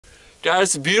Guys,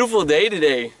 it's a beautiful day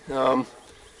today.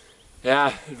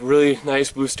 Yeah, really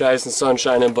nice blue skies and sun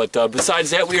shining. But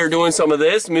besides that, we are doing some of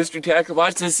this mystery tackle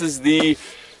box. This is the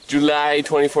July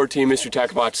 2014 mystery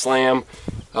tackle box slam.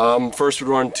 First, we're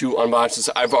going to unbox this.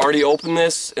 I've already opened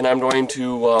this, and I'm going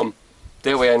to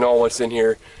that way I know what's in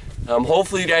here.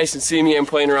 Hopefully, you guys can see me. I'm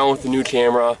playing around with the new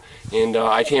camera, and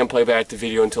I can't play back the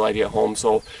video until I get home.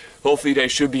 So hopefully, you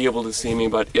guys should be able to see me.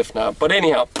 But if not, but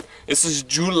anyhow, this is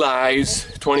July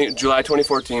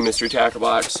 2014 mystery tackle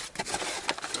box.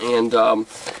 And go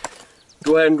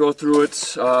ahead and go through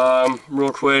it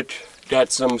real quick.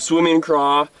 Got some swimming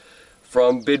craw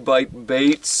from Big Bite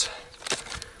Baits.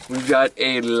 We've got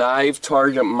a live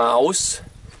target mouse.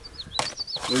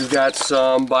 We've got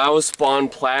some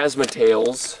biospawn plasma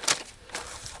tails.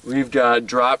 We've got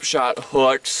drop shot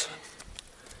hooks.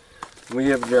 We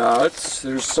have got,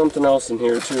 there's something else in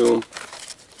here too.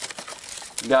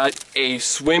 Got a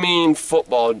swimming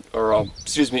football, or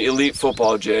excuse me, elite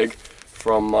football jig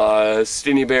from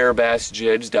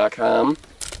StinnyBearBassJigs.com,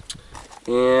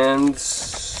 and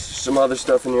some other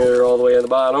stuff in here all the way at the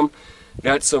bottom.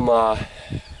 Got some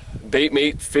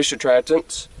Baitmate fish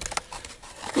attractants,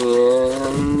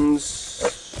 and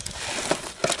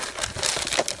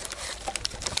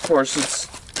of course it's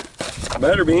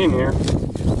better be in here.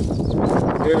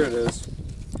 Here it is.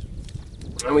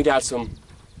 And we got some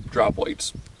drop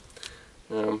weights,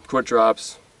 quick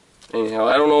drops. Anyhow,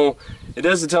 I don't know, it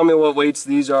doesn't tell me what weights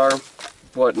these are,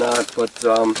 whatnot, but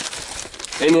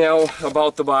anyhow,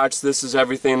 about the box, this is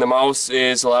everything. The mouse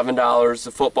is $11,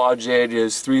 the football jig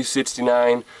is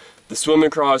 $3.69, the swimming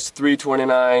craw is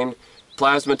 $3.29,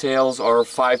 plasma tails are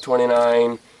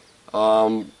 $5.29,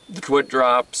 the quick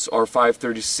drops are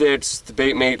 $5.36, the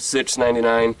Baitmate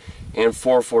 $6.99, and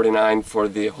 $4.49 for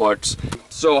the hooks.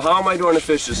 So how am I going to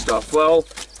fish this stuff? Well,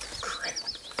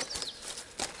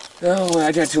 oh,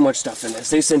 I got too much stuff in this.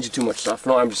 They send you too much stuff.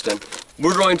 No, I'm just kidding.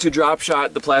 We're going to drop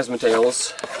shot the plasma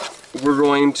tails. We're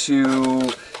going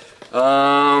to,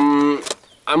 I'm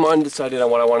undecided on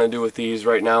what I want to do with these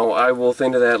right now. I will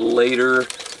think of that later.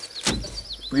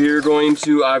 We're going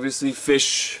to obviously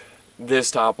fish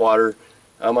this topwater.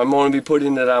 I'm going to be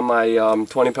putting it on my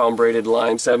 20-pound braided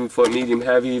line, 7-foot medium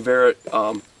heavy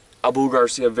Abu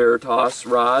Garcia Veritas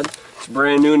rod. It's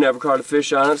brand new, never caught a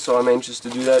fish on it, so I'm anxious to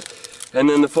do that. And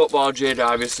then the football jig,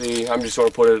 obviously, I'm just going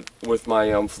to put it with my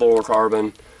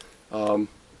fluorocarbon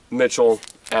Mitchell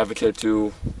Advocate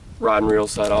 2 rod and reel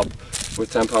setup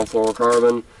with 10-pound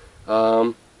fluorocarbon.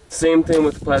 Same thing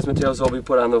with the plasma tails, they'll be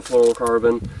put on the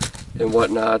fluorocarbon and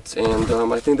whatnot. And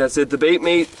I think that's it. The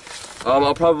Baitmate,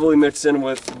 I'll probably mix in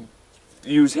with,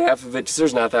 use half of it, because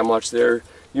there's not that much there.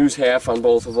 Use half on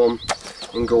both of them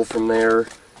and go from there.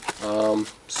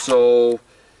 So,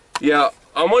 yeah.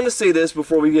 I want to say this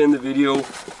before we get in the video.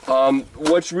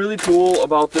 What's really cool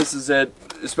about this is that,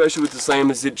 especially with the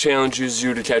slam, is it challenges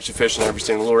you to catch a fish on every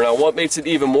single lure. Now, what makes it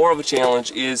even more of a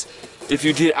challenge is if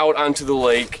you get out onto the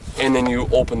lake and then you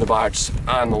open the box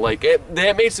on the lake.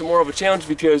 That makes it more of a challenge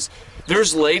because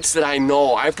there's lakes that I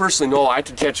personally know I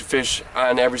could catch a fish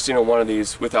on every single one of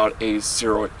these without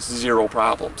zero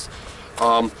problems.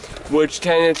 Which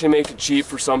tended to make it cheap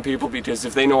for some people, because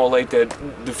if they know a lake that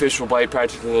the fish will bite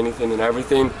practically anything and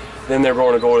everything, then they're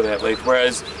going to go to that lake.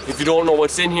 Whereas if you don't know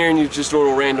what's in here and you just go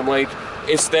to a random lake,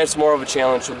 that's more of a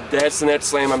challenge. So that's the next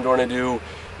slam I'm going to do,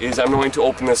 is I'm going to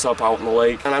open this up out in the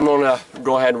lake, and I'm going to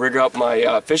go ahead and rig up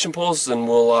my fishing poles, and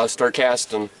we'll start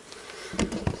casting.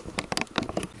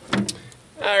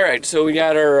 Alright, so we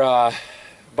got our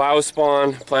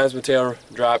biospawn plasma tail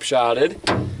drop shotted.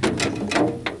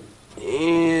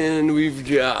 And we've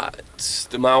got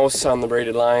the mouse on the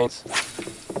braided lines.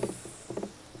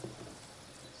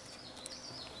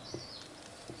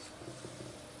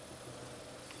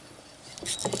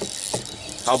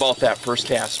 How about that first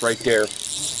cast right there?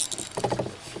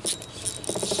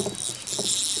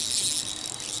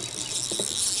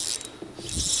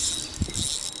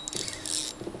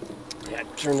 Yeah,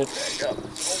 turn it back up. Oh,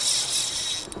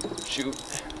 shoot.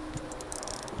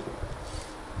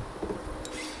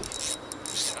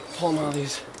 Pull them out of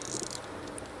these.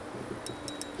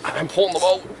 I'm pulling them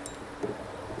out.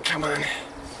 Come on.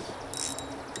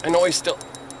 I know he's still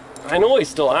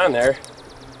on there.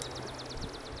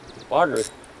 Water.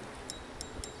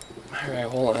 Alright,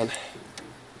 hold on.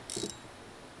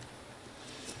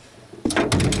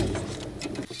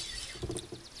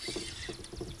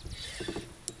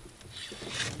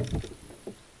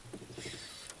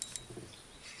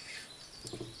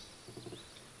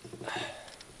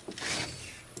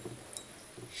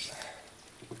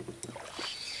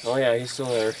 Oh yeah, he's still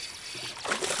there.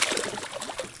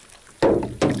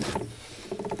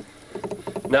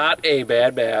 Not a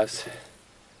bad bass.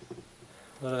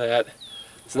 Look at that.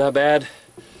 It's not bad.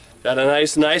 Got a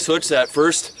nice hook set.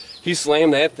 First, he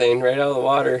slammed that thing right out of the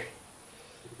water.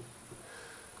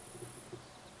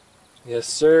 Yes,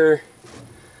 sir.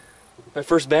 My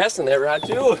first bass on that rod,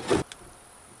 too.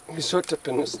 He's hooked up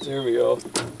in this. There we go.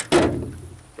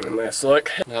 Nice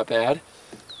look. Not bad.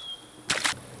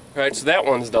 Alright, so that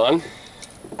one's done.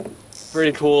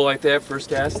 Pretty cool like that, first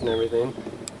cast and everything.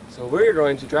 So we're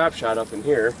going to drop shot up in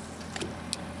here.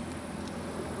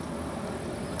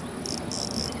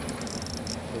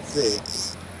 Let's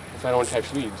see if I don't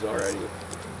catch weeds already.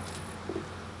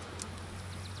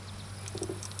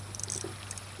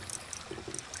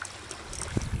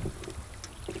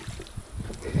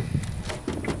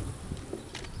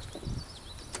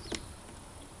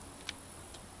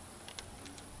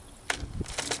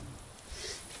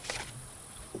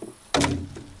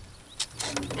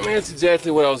 I mean, that's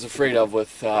exactly what I was afraid of with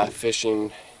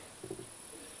fishing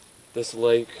this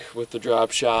lake with the drop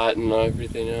shot and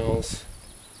everything else.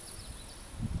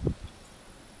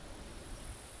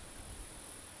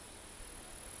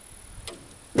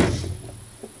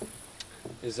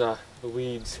 Is the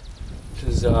weeds,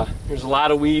 because there's a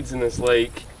lot of weeds in this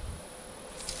lake.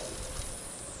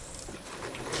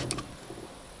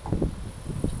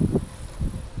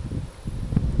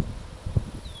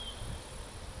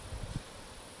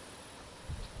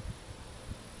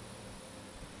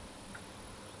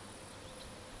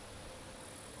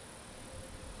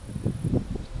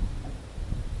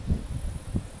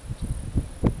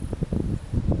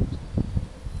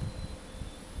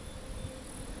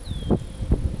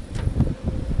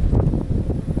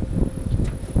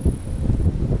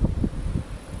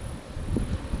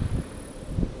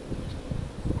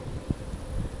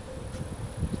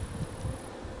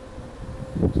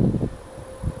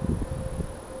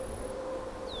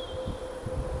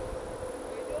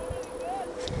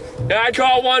 Yeah, I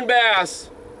caught one bass.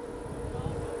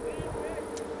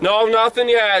 No, nothing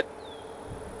yet.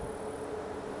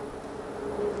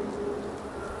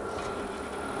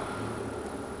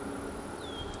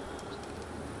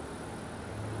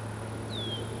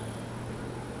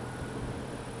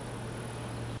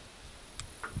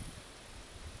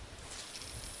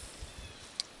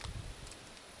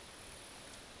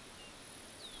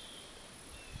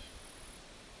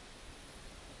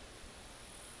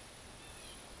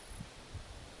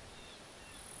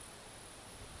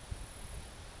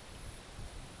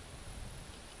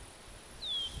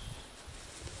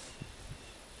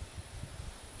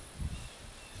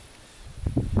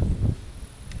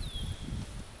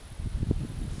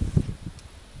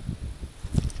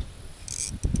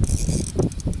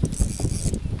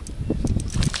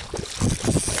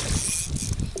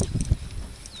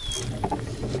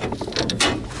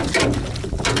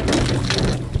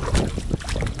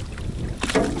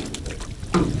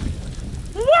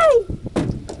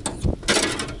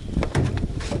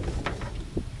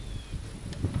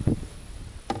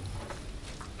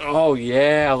 Oh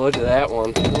yeah, look at that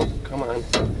one. Oh, come on.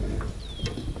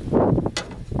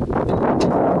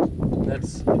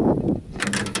 That's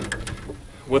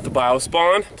with the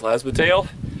biospawn, plasma tail.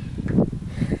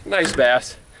 Nice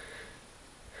bass.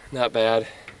 Not bad.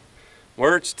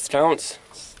 Works, it counts.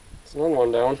 It's another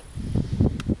one down.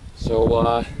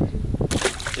 So,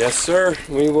 yes sir,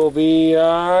 we will be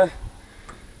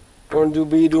going to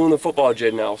be doing the football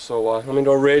jig now. So let me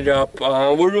go rig up.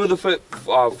 We're doing the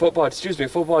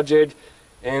football jig,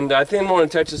 and I think I'm going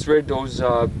to attach this rig those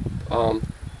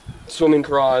swimming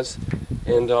craws,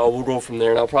 and we'll go from there.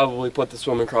 And I'll probably put the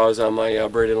swimming craws on my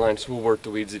braided line, so we'll work the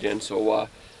weeds again. So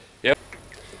yep.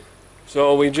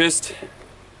 So we just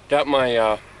got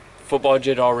my football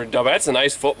jig all rigged up. That's a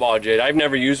nice football jig. I've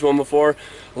never used one before.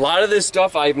 A lot of this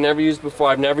stuff I've never used before.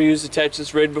 I've never used a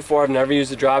Texas rig before. I've never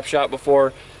used a drop shot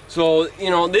before. So, you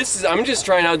know, I'm just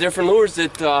trying out different lures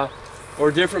that,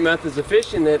 or different methods of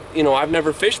fishing that, you know, I've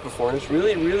never fished before. And it's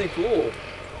really, really cool,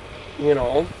 you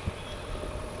know.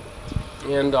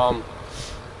 And,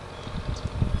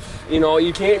 you know,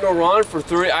 you can't go wrong for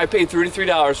I paid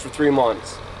 $33 for 3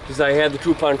 months because I had the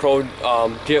coupon code,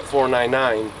 get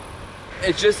 499.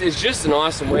 It's just an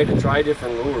awesome way to try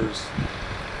different lures,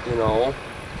 you know.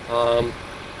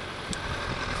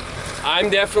 I'm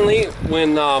definitely,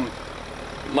 when,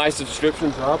 my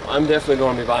subscription's up, I'm definitely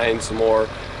going to be buying some more.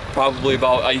 Probably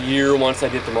about a year once I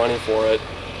get the money for it.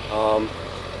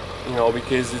 You know,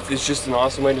 because it's just an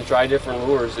awesome way to try different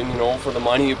lures. And, you know, for the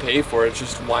money you pay for it, it's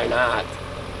just why not,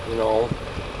 you know.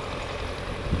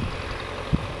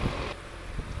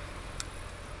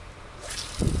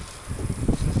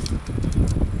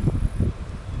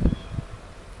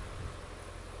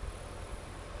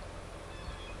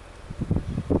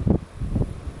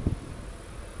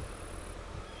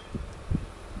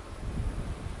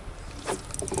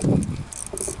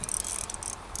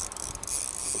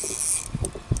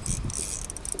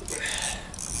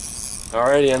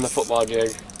 Already on the football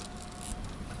jig.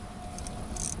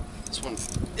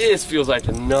 This feels like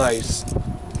a nice,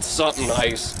 something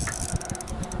nice.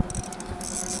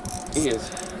 He is.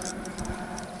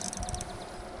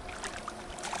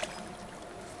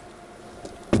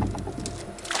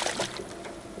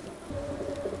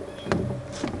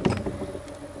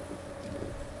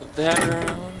 Put that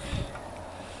around.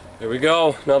 There we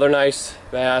go. Another nice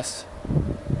bass.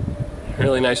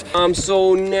 Really nice.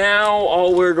 So now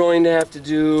all we're going to have to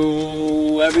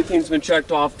do, everything's been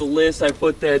checked off the list. I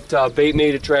put that bait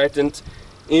mate attractant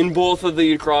in both of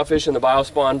the crawfish and the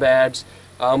biospawn bags.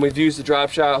 We've used the drop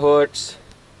shot hooks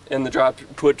and the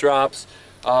put drops.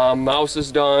 Mouse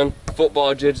is done,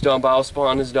 football jig's done,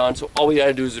 biospawn is done. So all we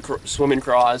gotta do is the swimming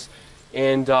craws,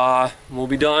 and we'll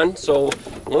be done. So,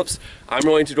 whoops, I'm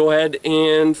going to go ahead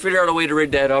and figure out a way to rig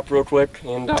that up real quick,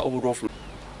 and we'll go from there.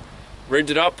 Rigged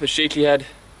it up, a shaky head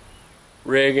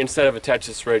rig instead of a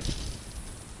Texas rig.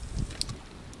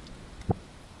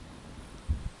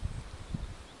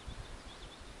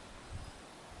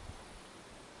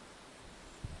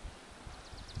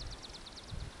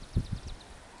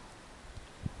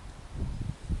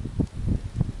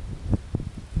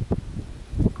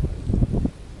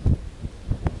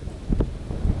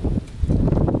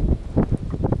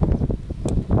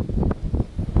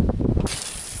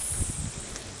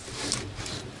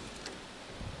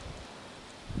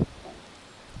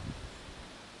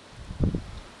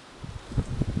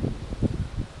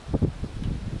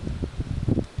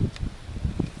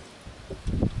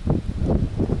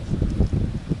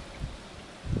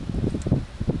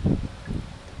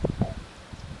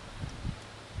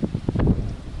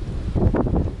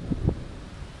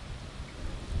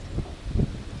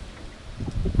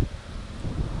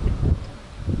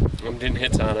 I'm getting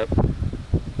hits on it.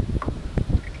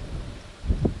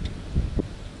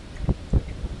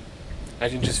 I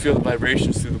can just feel the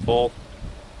vibrations through the pole.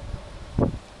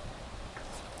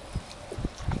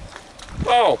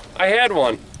 Oh, I had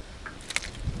one.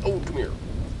 Oh, come here.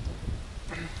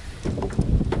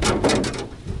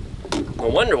 No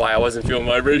wonder why I wasn't feeling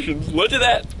vibrations. Look at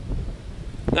that.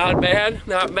 Not bad,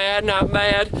 not bad, not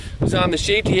bad. Was on the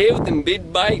shaky head with them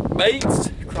big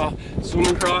baits.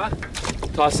 Swimming craw.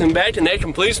 Toss him back, and that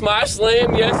completes my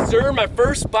slam. Yes, sir. My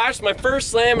first spot, my first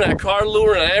slam, and I caught a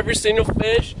lure on every single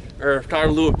fish. Or caught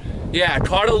a lure. Yeah, I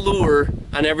caught a lure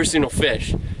on every single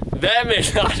fish. That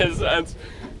makes a lot of sense.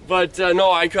 But no,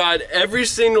 I caught every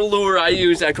single lure I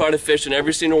used. I caught a fish in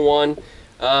every single one.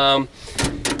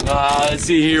 Let's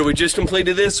see here. We just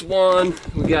completed this one.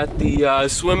 We got the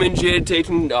swimming jig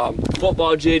taken,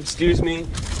 football jig, excuse me.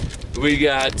 We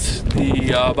got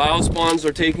the biospawns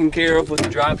are taken care of with the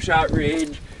drop shot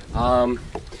rig.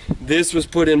 This was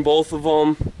put in both of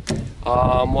them.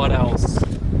 What else?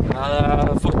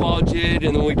 Football jig,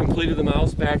 and then we completed the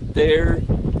mouse back there.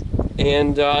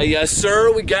 And yes,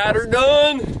 sir, we got her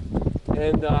done.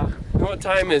 And what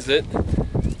time is it?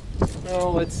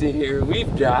 Oh, let's see here.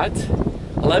 We've got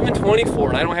 11:24,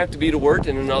 and I don't have to be to work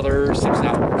in another 6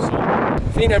 hours. So I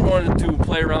think I wanted to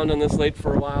play around on this lake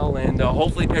for a while, and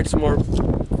hopefully catch some more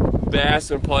bass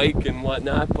and pike and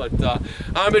whatnot. But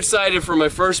I'm excited for my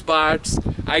first box.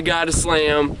 I got a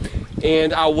slam,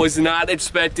 and I was not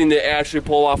expecting to actually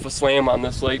pull off a slam on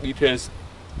this lake, because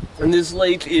this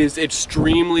lake is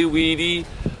extremely weedy,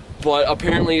 but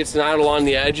apparently it's not along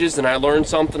the edges, and I learned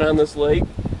something on this lake.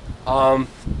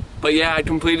 But yeah, I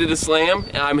completed a slam,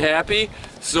 and I'm happy.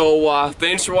 So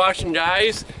thanks for watching,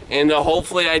 guys, and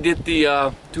hopefully I get the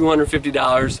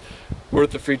 $250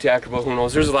 worth of free tackle, but who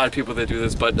knows? There's a lot of people that do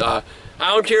this, but I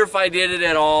don't care if I did it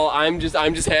at all. I'm just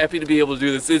happy to be able to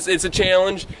do this. It's a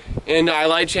challenge, and I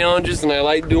like challenges, and I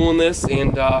like doing this,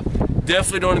 and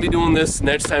definitely don't want to be doing this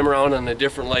next time around on a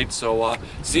different lake. So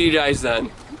see you guys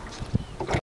then.